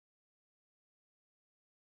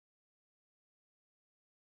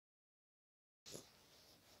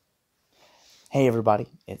Hey everybody,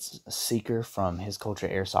 it's Seeker from HISCULTURE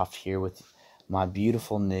Airsoft here with my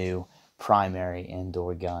beautiful new primary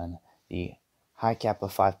indoor gun, the HICAPA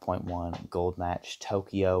 5.1 Gold Match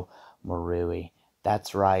Tokyo Mauri.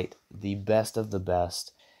 That's right, the best of the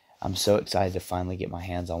best. I'm so excited to finally get my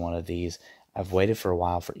hands on one of these. I've waited for a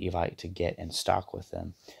while for Evite to get in stock with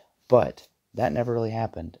them, but that never really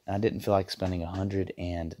happened. And I didn't feel like spending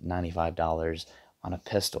 $195 on a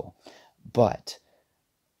pistol, but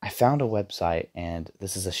I found a website, and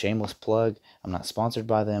this is a shameless plug. I'm not sponsored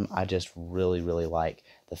by them. I just really like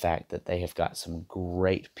the fact that they have got some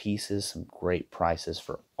great pieces, some great prices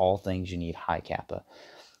for all things you need HICAPA.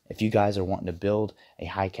 If you guys are wanting to build a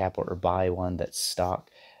HICAPA or buy one that's stock,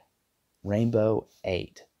 Rainbow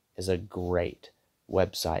 8 is a great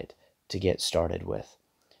website to get started with.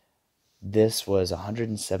 This was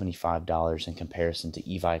 $175 in comparison to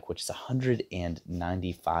Evike, which is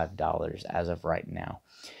 $195 as of right now.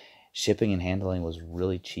 Shipping and handling was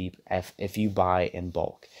really cheap if you buy in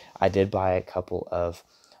bulk. I did buy a couple of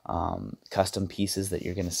custom pieces that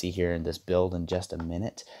you're going to see here in this build in just a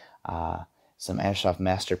minute. Some Airsoft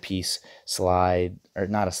Masterpiece slide, or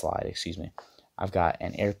not a slide, excuse me. I've got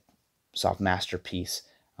an Airsoft Masterpiece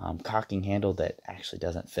cocking handle that actually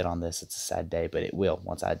doesn't fit on this. It's a sad day, but it will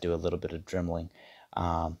once I do a little bit of dremeling.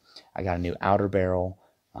 I got a new outer barrel,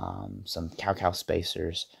 some cow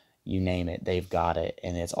spacers, you name it, they've got it,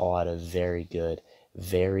 and it's all at a very good,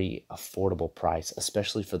 very affordable price,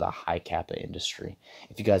 especially for the HICAPA industry.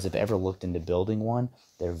 If you guys have ever looked into building one,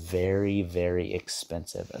 they're very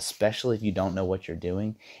expensive, especially if you don't know what you're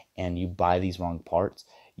doing and you buy these wrong parts.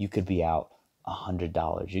 You could be out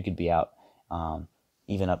 $100. You could be out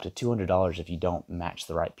even up to $200 if you don't match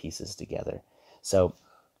the right pieces together. So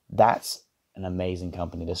that's an amazing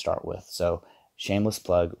company to start with. So shameless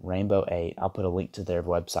plug, Rainbow 8. I'll put a link to their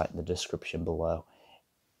website in the description below.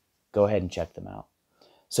 Go ahead and check them out.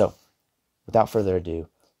 So without further ado,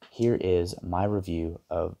 here is my review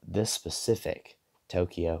of this specific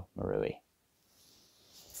Tokyo Mauri.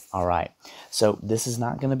 All right, so this is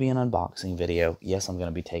not going to be an unboxing video. Yes, I'm going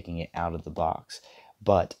to be taking it out of the box,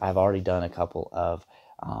 but I've already done a couple of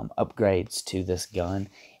upgrades to this gun,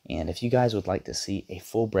 and if you guys would like to see a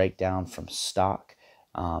full breakdown from stock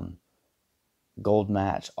gold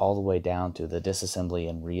match all the way down to the disassembly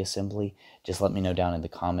and reassembly, just let me know down in the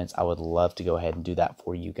comments. I would love to go ahead and do that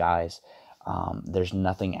for you guys. There's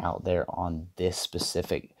nothing out there on this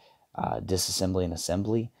specific disassembly and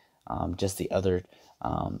assembly, just the other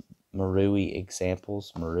Mauri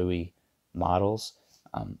examples, Mauri models.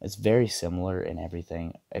 It's very similar in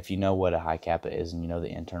everything. If you know what a HICAPA is and you know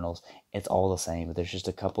the internals, it's all the same, but there's just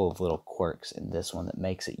a couple of little quirks in this one that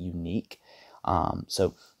makes it unique.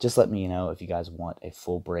 So just let me know if you guys want a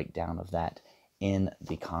full breakdown of that in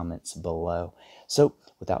the comments below. So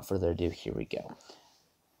without further ado, here we go.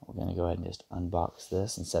 We're going to go ahead and just unbox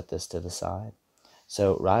this and set this to the side.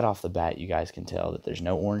 So right off the bat, you guys can tell that there's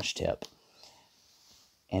no orange tip,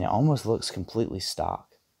 and it almost looks completely stock,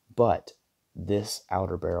 but this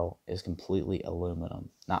outer barrel is completely aluminum,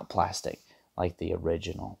 not plastic like the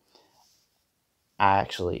original. I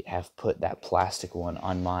actually have put that plastic one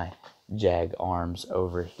on my Jag arms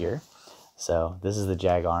over here. So this is the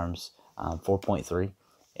Jag arms 4.3.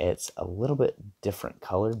 It's a little bit different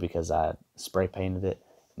color because I spray painted it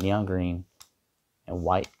neon green and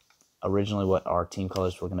white. Originally what our team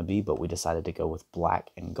colors were going to be, but we decided to go with black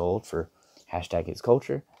and gold for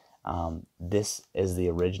 #HISCULTURE. This is the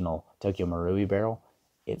original Tokyo Mauri barrel.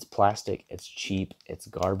 It's plastic, it's cheap, it's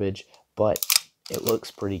garbage, but it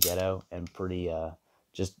looks pretty ghetto and pretty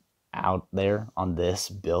just out there on this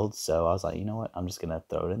build. So I was like, you know what, I'm just gonna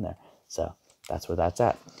throw it in there. So that's where that's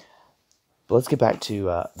at. But let's get back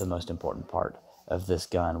to the most important part of this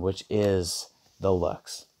gun, which is the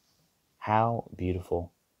looks. How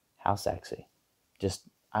beautiful, how sexy. Just,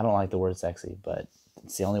 I don't like the word sexy, but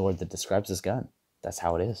it's the only word that describes this gun. That's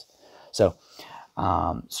how it is. So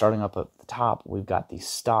starting up at the top, we've got the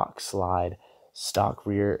stock slide, stock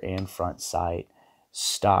rear and front sight,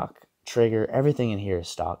 stock trigger. Everything in here is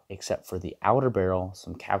stock except for the outer barrel,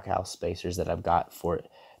 some cow spacers that I've got for it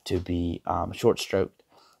to be short stroked,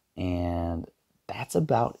 and that's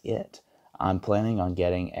about it. I'm planning on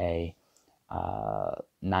getting a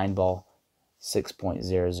 9-ball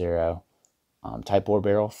 6.00 Type 4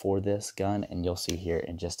 barrel for this gun, and you'll see here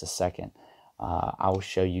in just a second. I will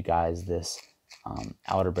show you guys this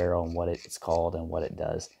outer barrel and what it's called and what it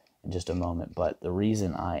does in just a moment. But the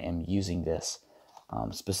reason I am using this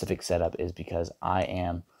specific setup is because I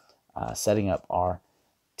am setting up our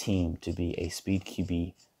team to be a Speed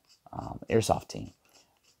QB airsoft team.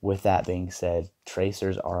 With that being said,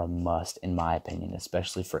 tracers are a must in my opinion,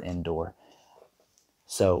 especially for indoor.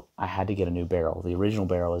 So I had to get a new barrel. The original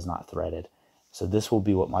barrel is not threaded. So this will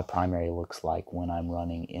be what my primary looks like when I'm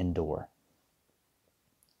running indoor.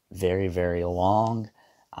 Very, very long.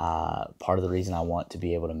 Part of the reason I want to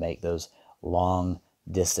be able to make those long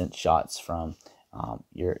distance shots from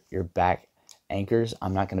your back anchors.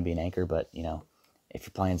 I'm not going to be an anchor, but you know, if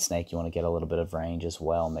you're playing snake, you want to get a little bit of range as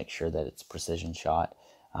well. Make sure that it's precision shot.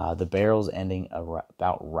 The barrel's ending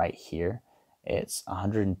about right here. It's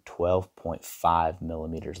 112.5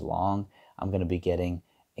 millimeters long. I'm going to be getting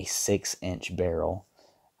a 6-inch barrel.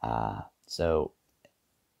 So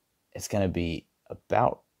it's going to be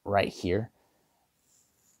about right here.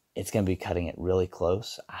 It's going to be cutting it really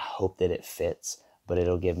close. I hope that it fits, but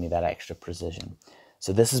it'll give me that extra precision.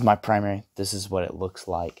 So this is my primary. This is what it looks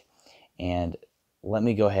like. And let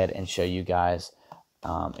me go ahead and show you guys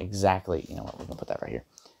exactly, you know what, we're going to put that right here,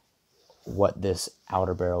 what this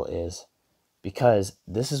outer barrel is, because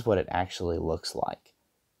this is what it actually looks like.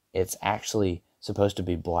 It's actually supposed to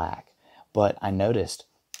be black, but I noticed,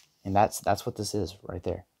 and that's what this is right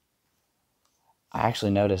there. I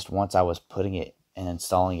actually noticed once I was putting it and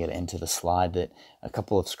installing it into the slide that a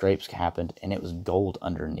couple of scrapes happened and it was gold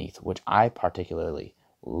underneath, which I particularly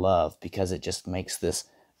love because it just makes this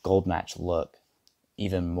gold match look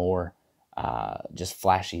even more just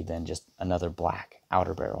flashy than just another black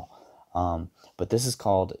outer barrel. But this is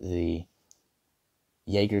called the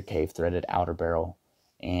Jaeger Cave threaded outer barrel,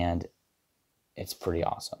 and it's pretty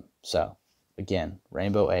awesome. So again,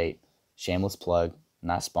 Rainbow 8, shameless plug,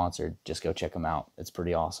 not sponsored, just go check them out. It's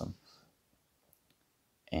pretty awesome.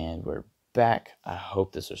 And we're back. I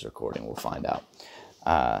hope this is recording. We'll find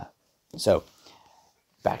out. So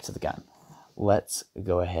back to the gun. Let's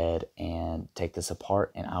go ahead and take this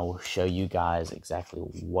apart, and I will show you guys exactly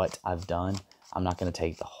what I've done. I'm not going to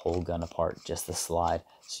take the whole gun apart, just the slide,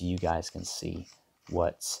 so you guys can see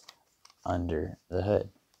what's under the hood.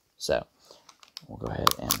 So we'll go ahead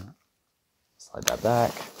and slide that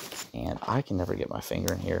back, and I can never get my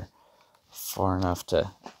finger in here far enough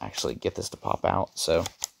to actually get this to pop out, so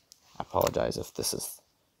I apologize if this is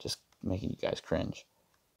just making you guys cringe.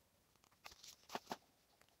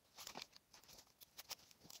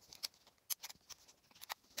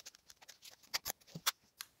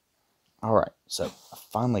 Alright, so I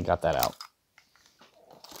finally got that out.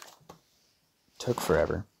 Took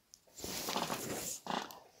forever.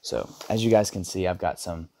 So as you guys can see, I've got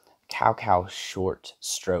some cow short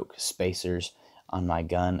stroke spacers on my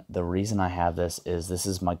gun. The reason I have this is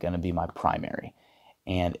going to be my primary,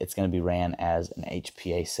 and it's going to be ran as an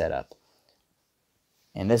HPA setup.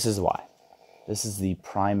 And this is why. This is the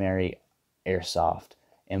primary airsoft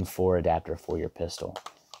M4 adapter for your pistol.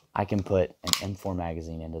 I can put an M4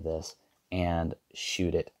 magazine into this and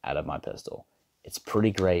shoot it out of my pistol. It's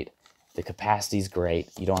pretty great. The capacity's great.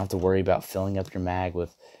 You don't have to worry about filling up your mag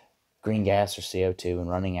with green gas or CO2 and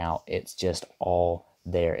running out. It's just all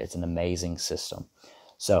there. It's an amazing system.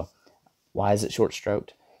 So why is it short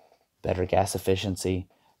stroked? Better gas efficiency,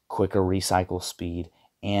 quicker recycle speed,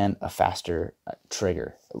 and a faster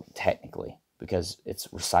trigger, technically, because it's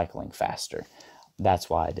recycling faster. That's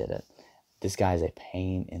why I did it. This guy is a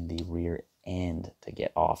pain in the rear end to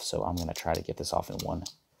get off, so I'm going to try to get this off in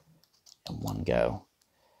one go.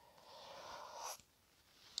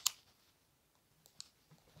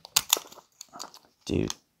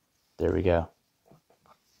 Dude, there we go.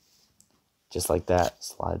 Just like that,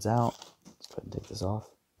 slides out. Let's go ahead and take this off.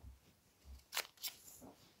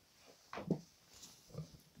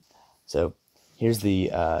 So here's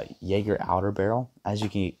the Jaeger outer barrel. As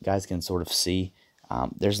you guys can sort of see,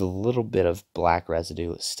 there's a little bit of black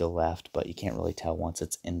residue that's still left, but you can't really tell once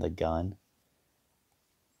it's in the gun.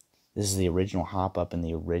 This is the original hop up in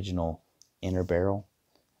the original inner barrel.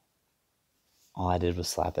 All I did was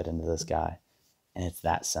slap it into this guy, and it's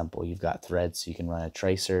that simple. You've got threads, so you can run a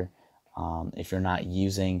tracer. If you're not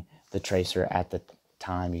using the tracer at the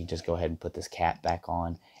time, you can just go ahead and put this cap back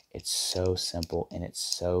on. It's so simple, and it's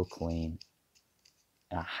so clean.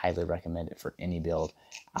 And I highly recommend it for any build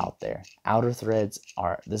out there. Outer threads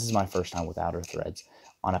this is my first time with outer threads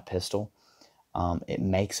on a pistol. It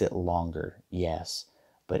makes it longer, yes.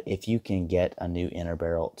 But if you can get a new inner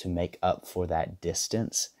barrel to make up for that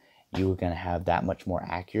distance, you're going to have that much more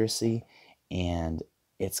accuracy, and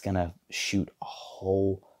it's going to shoot a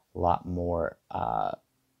whole lot more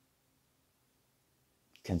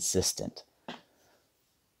consistent.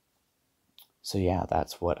 So yeah,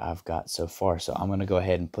 that's what I've got so far. So I'm going to go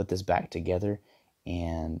ahead and put this back together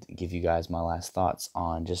and give you guys my last thoughts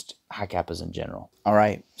on just high capas in general. All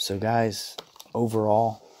right, so guys,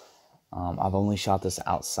 overall, I've only shot this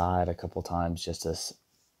outside a couple times just to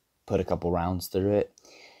put a couple rounds through it.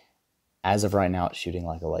 As of right now, it's shooting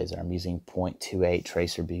like a laser. I'm using .28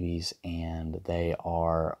 tracer BBs, and they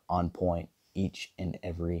are on point each and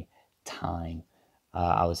every time.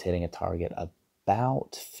 I was hitting a target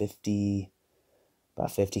about 50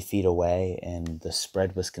 feet away, and the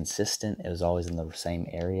spread was consistent. It was always in the same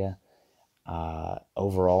area.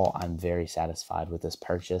 Overall, I'm very satisfied with this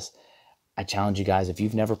purchase. I challenge you guys, if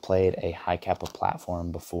you've never played a high kappa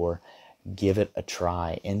platform before, give it a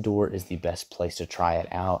try. Indoor is the best place to try it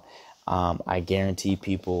out. I guarantee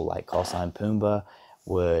people like Callsign Pumbaa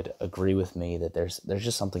would agree with me that there's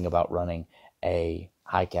just something about running a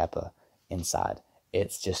high kappa inside.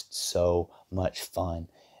 It's just so much fun.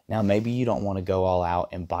 Now, maybe you don't want to go all out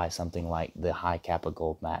and buy something like the high kappa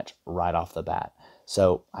gold match right off the bat.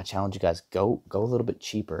 So I challenge you guys, go a little bit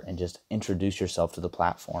cheaper and just introduce yourself to the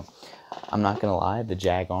platform. I'm not going to lie, the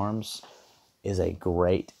Jag Arms is a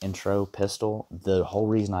great intro pistol. The whole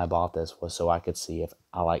reason I bought this was so I could see if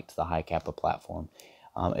I liked the high kappa platform.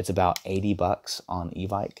 It's about 80 bucks on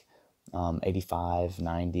Evike, 85,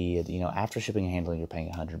 90. You know, after shipping and handling, you're paying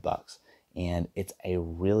 100 bucks, and it's a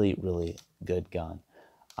really, really good gun.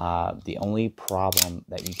 The only problem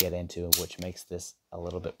that you get into, which makes this a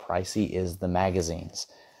little bit pricey, is the magazines.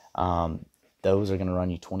 Those are going to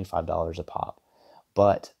run you $25 a pop.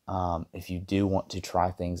 But if you do want to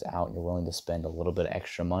try things out and you're willing to spend a little bit of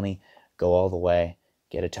extra money, go all the way,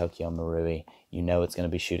 get a Tokyo Marui. You know it's going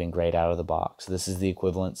to be shooting great out of the box. This is the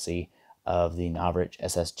equivalency of the Navrich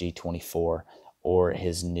SSG 24 or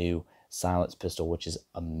his new silence pistol, which is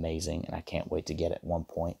amazing, and I can't wait to get it at one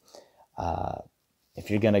point. If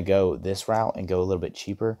you're going to go this route and go a little bit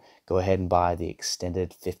cheaper, go ahead and buy the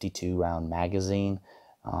extended 52-round magazine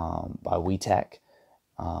by WeTech.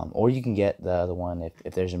 Or you can get the other one.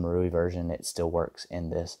 If there's a Marui version, it still works in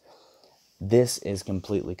this. This is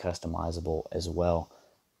completely customizable as well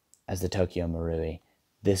as the Tokyo Marui.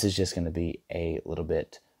 This is just going to be a little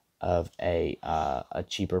bit of a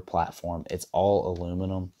cheaper platform. It's all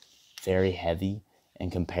aluminum, very heavy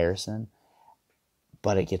in comparison,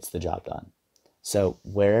 but it gets the job done. So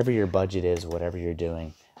wherever your budget is, whatever you're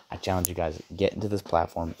doing, I challenge you guys, get into this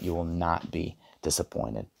platform. You will not be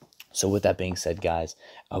disappointed. So with that being said, guys,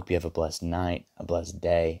 I hope you have a blessed night, a blessed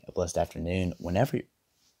day, a blessed afternoon,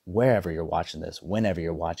 wherever you're watching this, whenever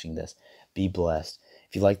you're watching this, be blessed.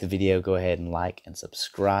 If you like the video, go ahead and like and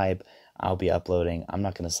subscribe. I'll be uploading, I'm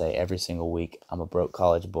not going to say every single week. I'm a broke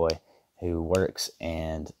college boy who works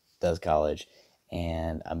and does college,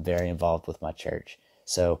 and I'm very involved with my church.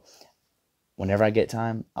 So whenever I get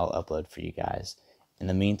time, I'll upload for you guys. In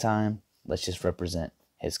the meantime, let's just represent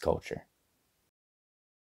his culture.